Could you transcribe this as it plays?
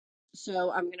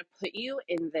So I'm going to put you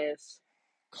in this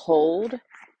cold,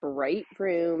 bright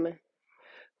room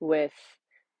with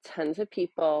tons of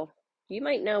people. You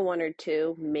might know one or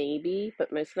two, maybe,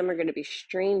 but most of them are going to be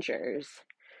strangers.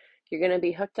 You're going to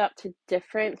be hooked up to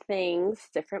different things,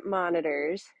 different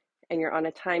monitors, and you're on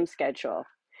a time schedule.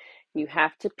 You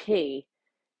have to pee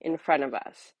in front of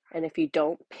us. And if you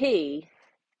don't pee,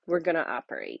 we're going to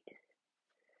operate.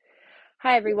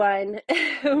 Hi, everyone.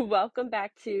 Welcome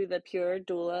back to the Pure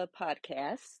Doula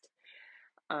podcast.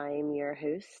 I'm your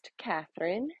host,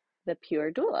 Catherine, the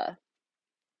Pure Doula.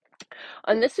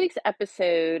 On this week's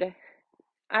episode,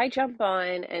 I jump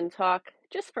on and talk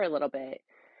just for a little bit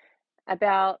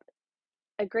about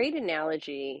a great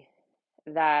analogy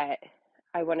that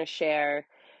I want to share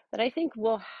that I think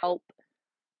will help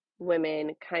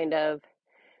women kind of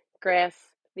grasp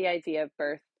the idea of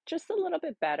birth just a little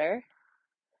bit better.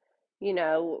 You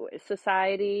know,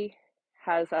 society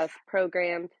has us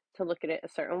programmed to look at it a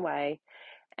certain way,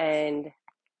 and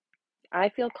I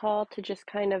feel called to just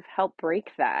kind of help break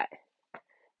that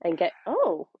and get,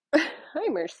 oh, hi,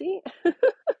 Mercy,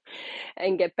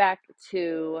 and get back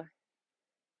to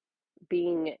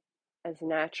being as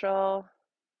natural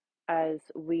as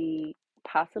we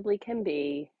possibly can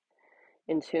be,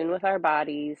 in tune with our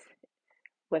bodies,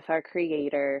 with our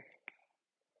Creator,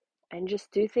 and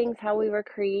just do things how we were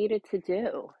created to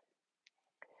do.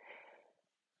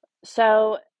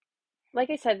 So, like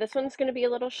I said, this one's going to be a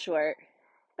little short,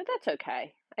 but that's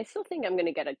okay. I still think I'm going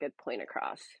to get a good point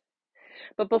across.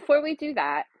 But before we do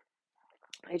that,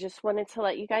 I just wanted to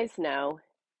let you guys know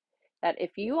that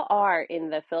if you are in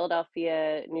the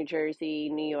Philadelphia, New Jersey,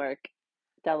 New York,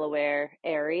 Delaware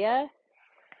area,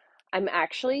 I'm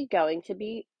actually going to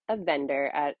be a vendor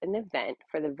at an event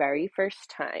for the very first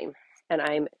time, and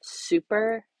I'm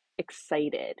super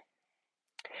excited.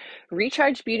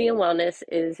 Recharge Beauty and Wellness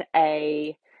is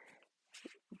a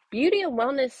beauty and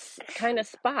wellness kind of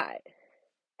spot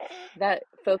that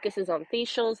focuses on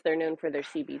facials. They're known for their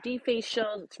CBD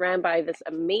facials. It's ran by this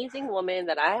amazing woman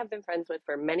that I have been friends with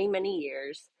for many, many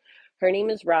years. Her name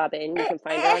is Robin. You can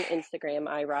find her on Instagram,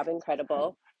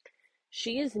 iRobIncredible.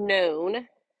 She is known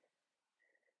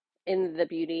in the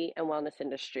beauty and wellness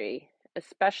industry,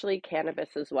 especially cannabis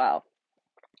as well,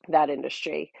 that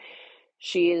industry.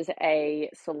 She is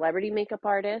a celebrity makeup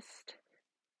artist.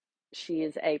 She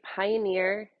is a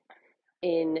pioneer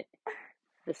in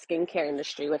the skincare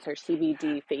industry with her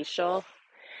CBD facial.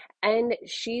 And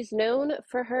she's known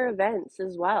for her events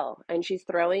as well. And she's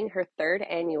throwing her third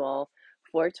annual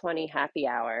 420 happy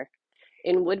hour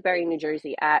in Woodbury, New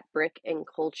Jersey at Brick and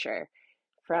Culture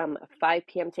from 5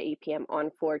 p.m. to 8 p.m.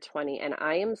 on 420. And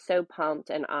I am so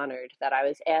pumped and honored that I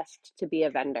was asked to be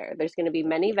a vendor. There's going to be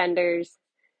many vendors,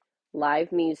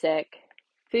 live music,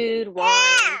 food,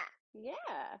 wine.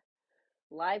 Yeah.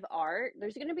 Live art.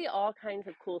 There's going to be all kinds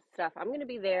of cool stuff. I'm going to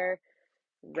be there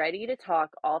ready to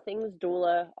talk all things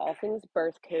doula, all things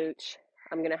birth coach.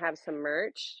 I'm going to have some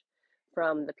merch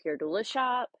from the Pure Doula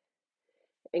shop,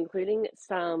 including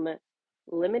some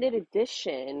limited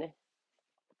edition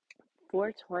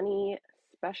 420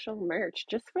 special merch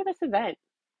just for this event.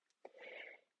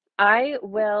 I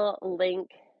will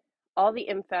link all the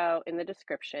info in the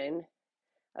description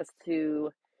as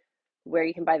to where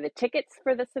you can buy the tickets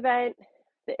for this event,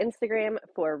 the Instagram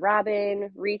for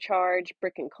Robin, Recharge,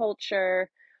 Brick and Culture,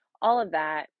 all of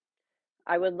that.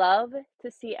 I would love to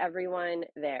see everyone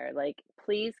there. Like,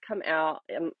 please come out.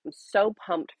 I'm so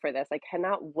pumped for this. I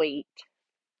cannot wait.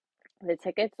 The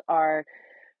tickets are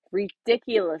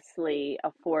ridiculously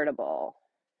affordable.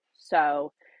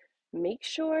 So make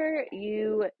sure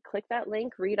you click that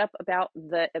link, read up about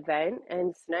the event,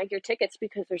 and snag your tickets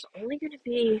because there's only going to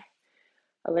be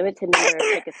a limited number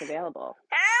of tickets available.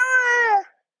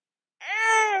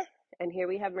 And here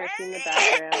we have Mercy in the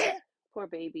background. Poor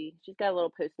baby. She's got a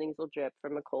little post-nasal drip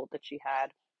from a cold that she had.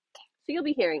 So you'll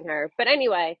be hearing her. But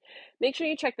anyway, make sure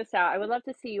you check this out. I would love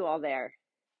to see you all there.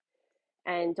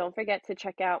 And don't forget to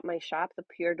check out my shop,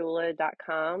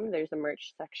 thepuredoula.com. There's a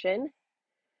merch section.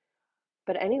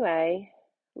 But anyway,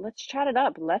 let's chat it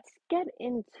up. Let's get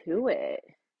into it.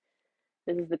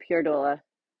 This is the Pure Doula.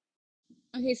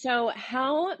 Okay, so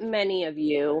how many of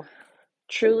you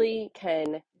truly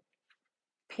can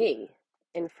pee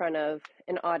in front of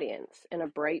an audience, in a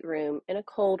bright room, in a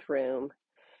cold room,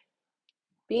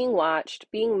 being watched,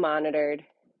 being monitored,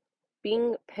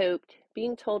 being poked,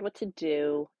 being told what to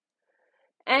do,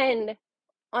 and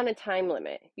on a time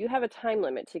limit? You have a time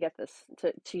limit to get this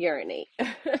to urinate.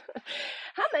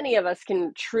 How many of us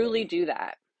can truly do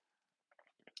that?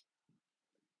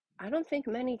 I don't think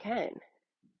many can.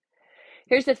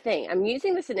 Here's the thing. I'm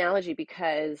using this analogy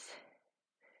because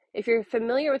If you're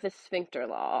familiar with the sphincter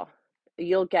law,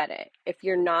 you'll get it. If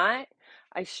you're not,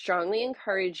 I strongly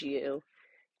encourage you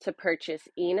to purchase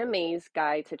Ina May's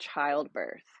Guide to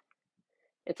Childbirth.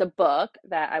 It's a book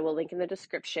that I will link in the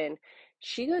description.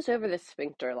 She goes over the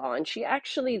sphincter law, and she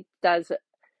actually does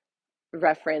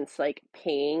reference like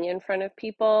peeing in front of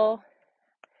people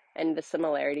and the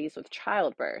similarities with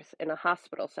childbirth in a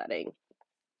hospital setting.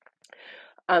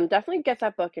 Definitely get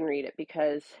that book and read it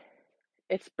because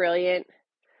it's brilliant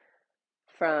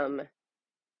from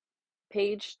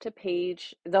page to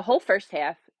page. The whole first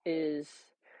half is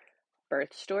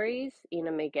birth stories.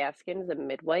 Ina May Gaskin is a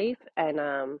midwife,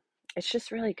 and it's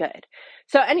just really good.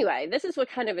 So anyway, this is what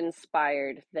kind of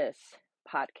inspired this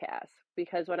podcast,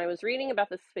 because when I was reading about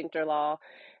the sphincter law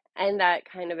and that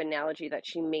kind of analogy that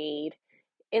she made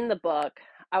in the book,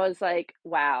 I was like,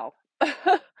 wow,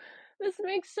 this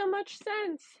makes so much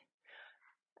sense.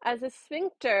 As a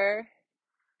sphincter,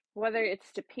 whether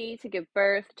it's to pee, to give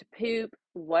birth, to poop,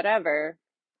 whatever,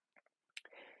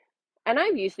 and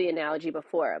I've used the analogy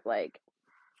before of like,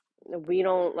 we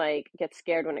don't like get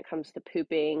scared when it comes to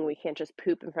pooping. We can't just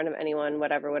poop in front of anyone,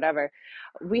 whatever, whatever.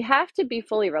 We have to be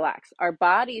fully relaxed. Our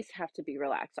bodies have to be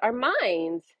relaxed. Our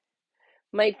minds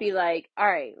might be like, all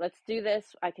right, let's do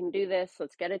this. I can do this.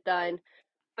 Let's get it done.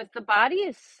 But the body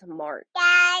is smart.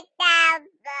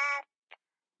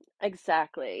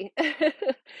 Exactly.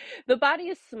 The body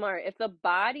is smart. If the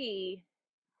body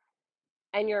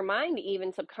and your mind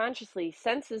even subconsciously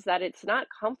senses that it's not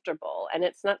comfortable and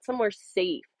it's not somewhere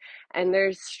safe and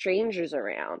there's strangers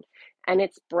around and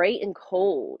it's bright and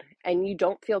cold and you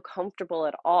don't feel comfortable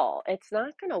at all, it's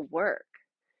not going to work.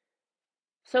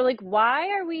 So, like,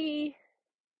 why are we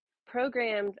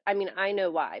programmed? I mean, I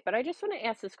know why, but I just want to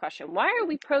ask this question. Why are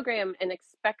we programmed and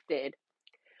expected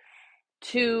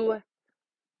to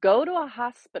go to a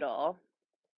hospital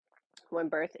when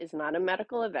birth is not a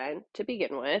medical event to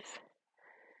begin with,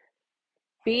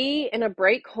 be in a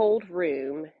bright, cold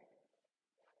room,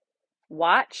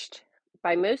 watched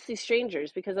by mostly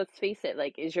strangers? Because let's face it,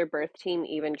 like, is your birth team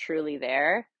even truly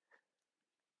there?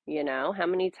 You know, how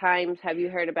many times have you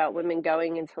heard about women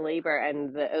going into labor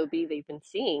and the OB they've been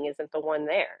seeing isn't the one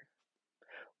there,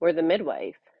 or the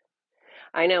midwife?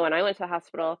 I know when I went to the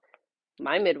hospital,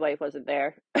 my midwife wasn't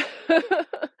there.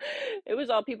 It was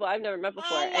all people I've never met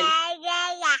before. And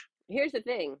here's the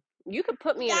thing, you could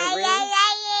put me in a room.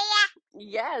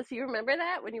 Yes, you remember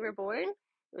that when you were born?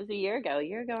 It was a year ago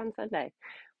on Sunday.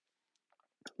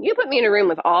 You put me in a room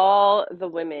with all the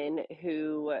women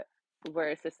who were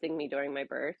assisting me during my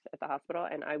birth at the hospital,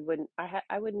 and I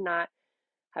would not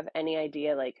have any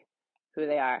idea like who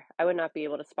they are. I would not be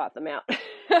able to spot them out.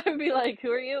 I'd be like,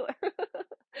 "Who are you?"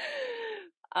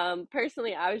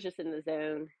 Personally, I was just in the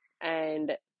zone,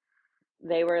 and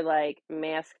they were like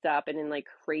masked up and in like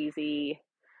crazy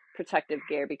protective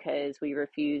gear because we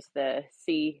refused the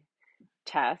C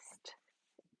test,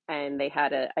 and they had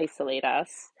to isolate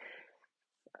us.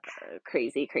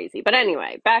 Crazy, crazy. But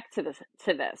anyway, back to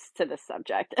this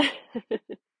subject.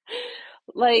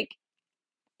 Like,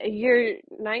 you're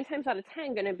 9 times out of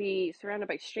 10 going to be surrounded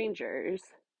by strangers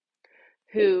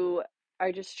who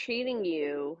are just treating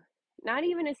you not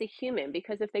even as a human,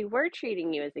 because if they were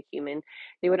treating you as a human,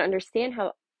 they would understand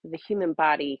how the human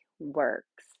body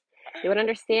works. They would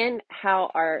understand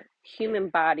how our human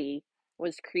body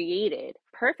was created,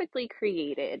 perfectly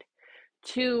created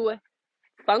to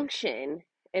function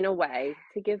in a way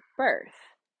to give birth.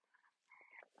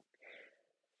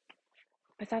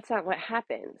 But that's not what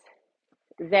happens.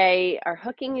 They are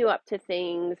hooking you up to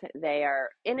things. They are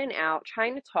in and out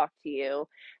trying to talk to you.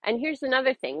 And here's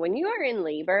another thing. When you are in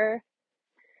labor,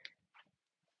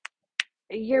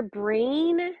 your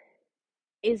brain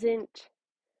isn't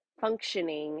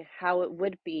functioning how it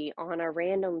would be on a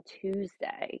random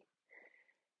Tuesday,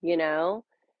 you know,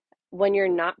 when you're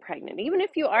not pregnant. Even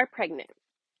if you are pregnant,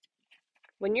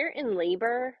 when you're in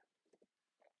labor,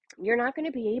 you're not going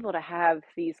to be able to have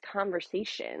these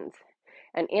conversations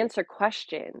and answer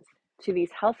questions to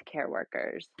these healthcare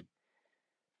workers.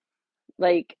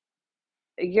 Like,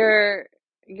 you're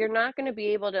not going to be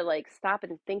able to like stop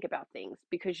and think about things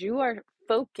because you are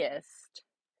focused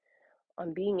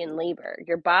on being in labor.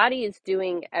 Your body is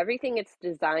doing everything it's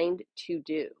designed to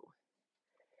do.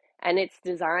 And it's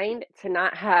designed to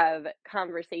not have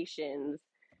conversations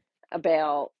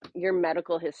about your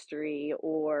medical history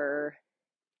or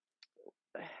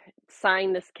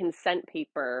sign this consent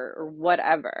paper or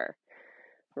whatever,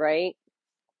 right?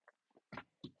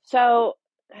 So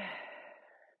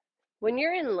when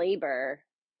you're in labor,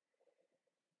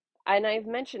 and I've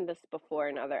mentioned this before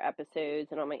in other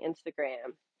episodes and on my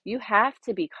Instagram, you have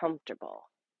to be comfortable.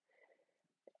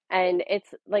 And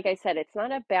it's like I said, it's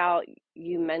not about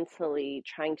you mentally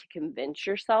trying to convince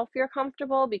yourself you're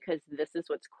comfortable because this is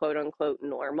what's quote unquote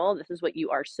normal. This is what you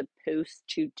are supposed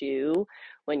to do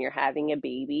when you're having a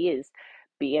baby is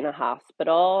be in a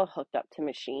hospital, hooked up to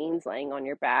machines, laying on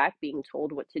your back, being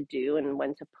told what to do and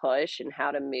when to push and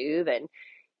how to move and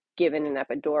given an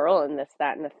epidural and this,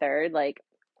 that, and the third. Like,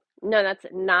 no, that's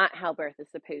not how birth is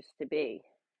supposed to be.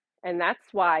 And that's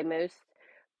why most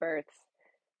births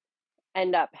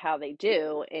end up how they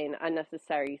do in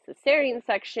unnecessary cesarean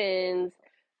sections,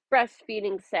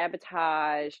 breastfeeding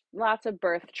sabotage, lots of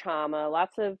birth trauma.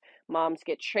 Lots of moms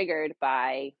get triggered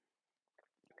by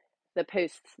the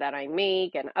posts that I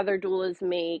make and other doulas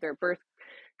make or birth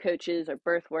coaches or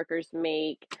birth workers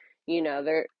make. You know,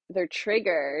 they're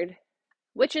triggered,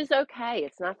 which is okay.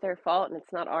 It's not their fault and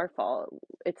it's not our fault.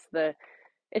 It's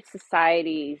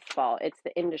society's fault. It's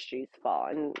the industry's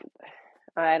fault. And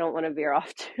I don't want to veer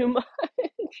off too much.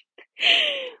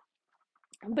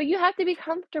 But you have to be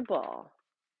comfortable.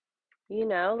 You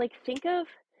know, like think of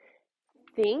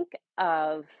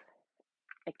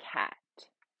a cat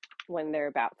when they're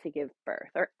about to give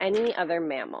birth or any other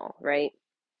mammal, right?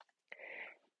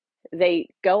 They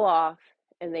go off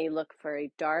and they look for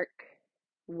a dark,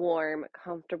 warm,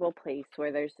 comfortable place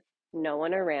where there's no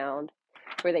one around,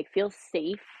 where they feel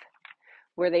safe,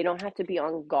 where they don't have to be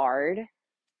on guard,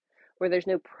 where there's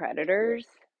no predators,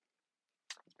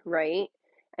 right?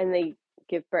 And they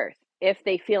give birth. If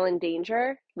they feel in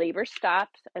danger, labor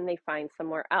stops and they find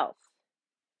somewhere else.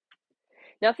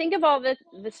 Now think of all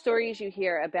the stories you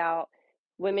hear about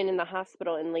women in the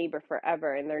hospital in labor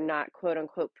forever and they're not quote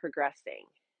unquote progressing.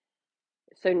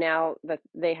 So now that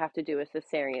they have to do a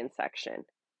cesarean section.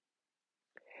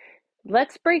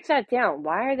 Let's break that down.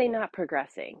 Why are they not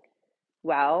progressing?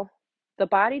 Well, the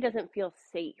body doesn't feel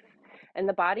safe and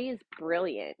the body is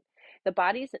brilliant. The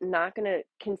body's not going to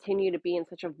continue to be in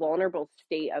such a vulnerable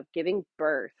state of giving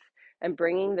birth and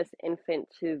bringing this infant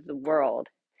to the world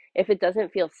if it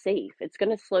doesn't feel safe. It's going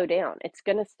to slow down. It's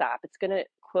going to stop. It's going to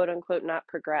quote unquote not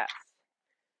progress.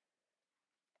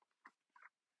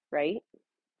 Right?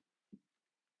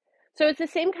 So it's the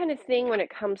same kind of thing when it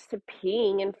comes to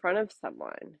peeing in front of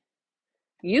someone.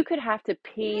 You could have to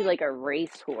pee like a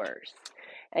racehorse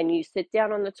and you sit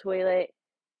down on the toilet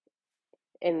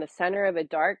in the center of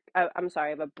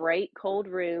of a bright, cold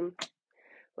room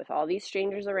with all these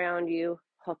strangers around you,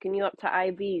 hooking you up to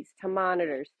IVs, to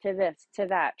monitors, to this, to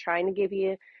that, trying to give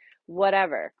you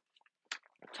whatever,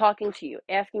 talking to you,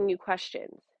 asking you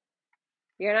questions.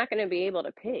 You're not going to be able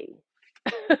to pee.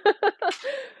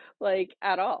 Like,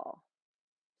 at all.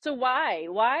 So why?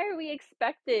 Why are we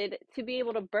expected to be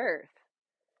able to birth?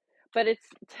 But it's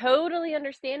totally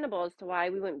understandable as to why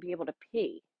we wouldn't be able to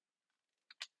pee.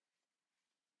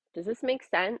 Does this make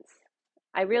sense?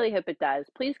 I really hope it does.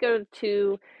 Please go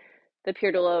to the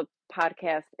Pure Doula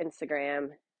podcast Instagram.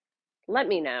 Let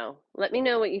me know. Let me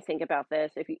know what you think about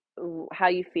this, if you, how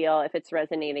you feel, if it's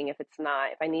resonating, if it's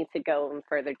not, if I need to go in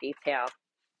further detail.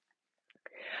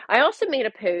 I also made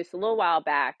a post a little while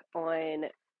back on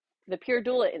the Pure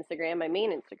Doula Instagram, my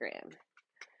main Instagram,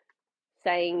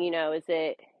 saying, you know, is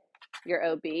it your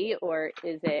OB or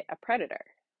is it a predator?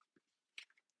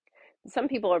 Some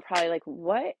people are probably like,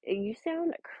 what? You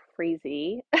sound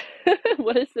crazy.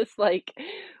 What is this like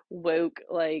woke?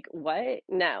 Like, what?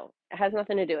 No, it has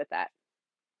nothing to do with that.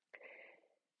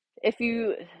 If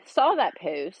you saw that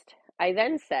post, I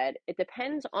then said it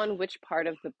depends on which part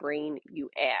of the brain you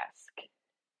ask.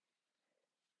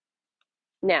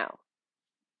 Now,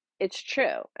 it's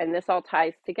true, and this all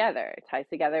ties together. It ties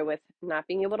together with not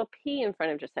being able to pee in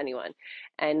front of just anyone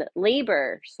and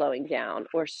labor slowing down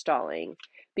or stalling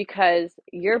because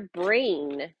your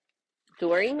brain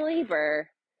during labor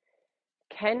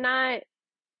cannot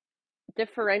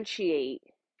differentiate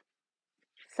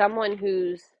someone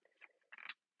who's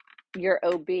your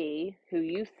OB, who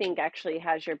you think actually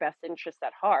has your best interest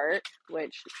at heart,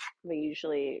 which they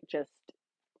usually just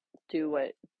do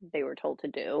what they were told to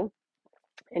do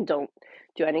and don't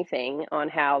do anything on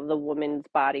how the woman's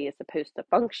body is supposed to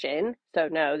function. So,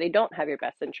 no, they don't have your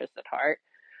best interest at heart.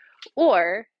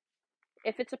 Or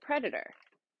if it's a predator.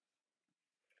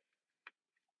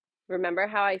 Remember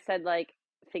how I said, like,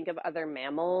 think of other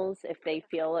mammals if they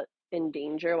feel in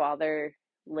danger while they're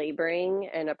laboring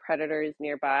and a predator is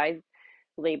nearby,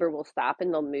 labor will stop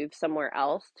and they'll move somewhere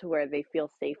else to where they feel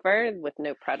safer with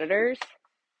no predators.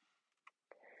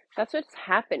 That's what's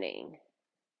happening.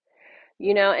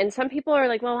 You know, and some people are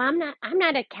like, "Well, I'm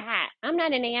not a cat. I'm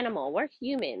not an animal. We're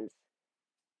humans."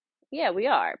 Yeah, we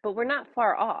are, but we're not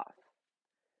far off.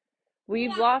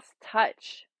 We've lost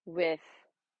touch with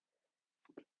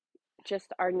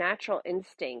just our natural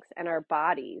instincts and our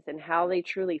bodies and how they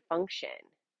truly function.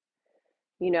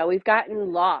 We've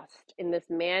gotten lost in this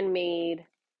man-made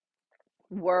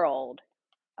world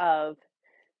of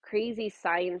crazy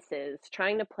sciences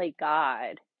trying to play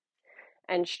God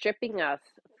and stripping us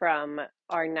from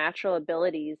our natural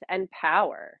abilities and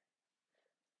power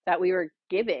that we were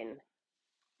given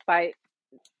by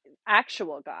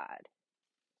actual God.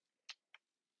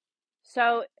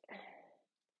 So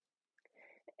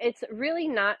it's really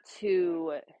not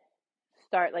to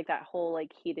start like that whole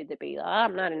like heated debate. Oh,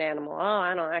 I'm not an animal. Oh,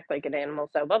 I don't act like an animal.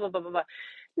 So blah, blah, blah, blah, blah.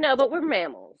 No, but we're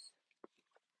mammals.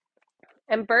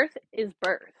 And birth is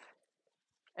birth.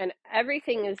 And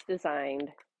everything is designed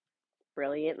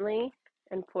brilliantly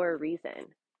and for a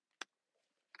reason.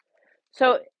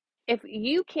 So if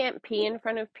you can't pee in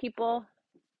front of people,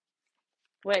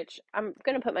 which I'm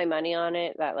going to put my money on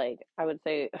it, that like I would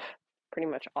say pretty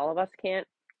much all of us can't,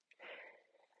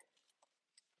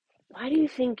 why do you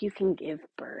think you can give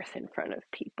birth in front of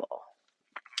people?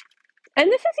 And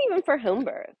this is even for home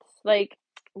births. Like,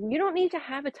 you don't need to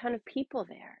have a ton of people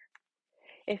there.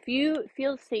 If you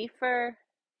feel safer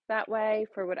that way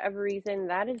for whatever reason,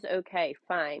 that is okay,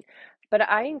 fine. But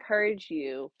I encourage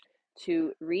you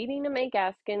to read Ina May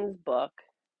Gaskin's book.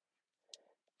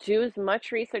 Do as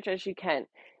much research as you can.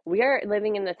 We are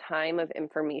living in the time of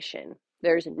information.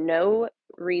 There's no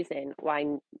reason why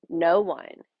no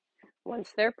one,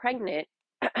 once they're pregnant,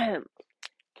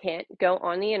 can't go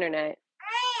on the internet,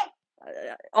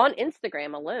 on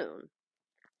Instagram alone,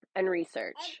 and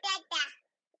research.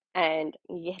 And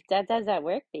yeah, that does that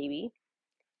work, baby.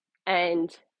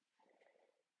 And,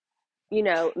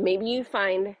 maybe you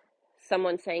find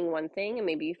someone saying one thing and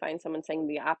maybe you find someone saying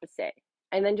the opposite.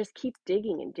 And then just keep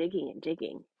digging and digging and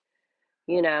digging,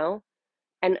 you know?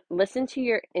 And listen to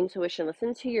your intuition,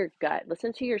 listen to your gut,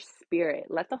 listen to your spirit.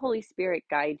 Let the Holy Spirit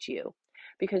guide you.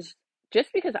 Because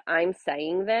just because I'm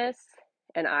saying this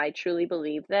and I truly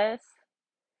believe this,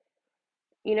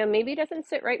 maybe it doesn't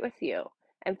sit right with you.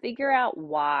 And figure out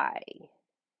why.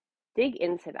 Dig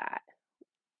into that,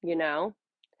 you know?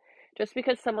 Just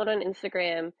because someone on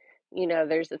Instagram,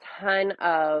 there's a ton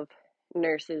of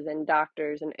nurses and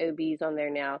doctors and OBs on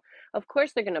there now. Of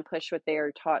course, they're going to push what they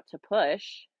are taught to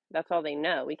push. That's all they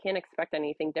know. We can't expect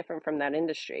anything different from that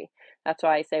industry. That's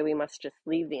why I say we must just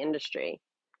leave the industry.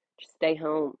 Just stay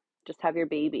home. Just have your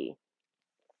baby,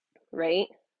 right?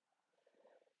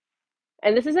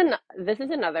 And this is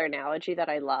another analogy that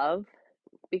I love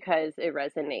because it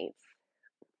resonates.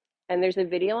 And there's a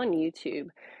video on YouTube.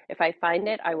 If I find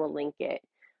it, I will link it.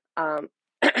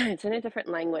 It's in a different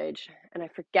language, and I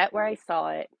forget where I saw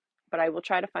it, but I will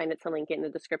try to find it to link it in the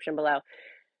description below.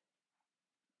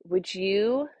 Would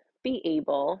you be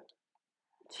able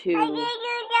to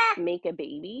make a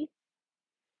baby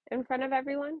in front of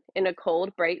everyone in a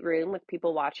cold, bright room with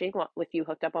people watching, with you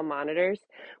hooked up on monitors,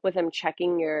 with them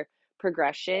checking your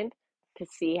progression to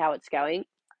see how it's going?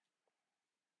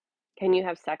 Can you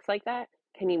have sex like that?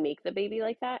 Can you make the baby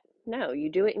like that? No, you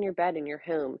do it in your bed in your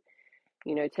home.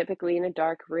 Typically in a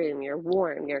dark room, you're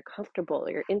warm, you're comfortable,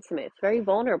 you're intimate. It's very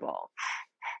vulnerable.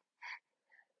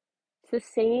 It's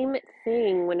the same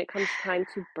thing when it comes time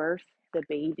to birth the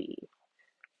baby.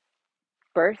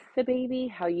 Birth the baby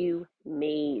how you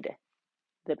made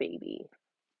the baby.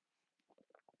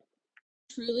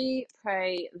 Truly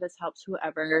pray this helps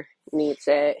whoever needs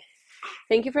it.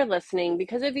 Thank you for listening.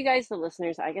 Because of you guys, the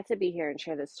listeners, I get to be here and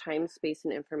share this time, space,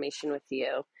 and information with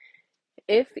you.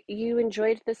 If you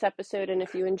enjoyed this episode and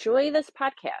if you enjoy this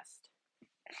podcast,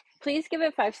 please give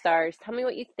it 5 stars. Tell me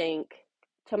what you think.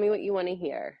 Tell me what you want to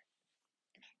hear.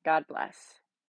 God bless.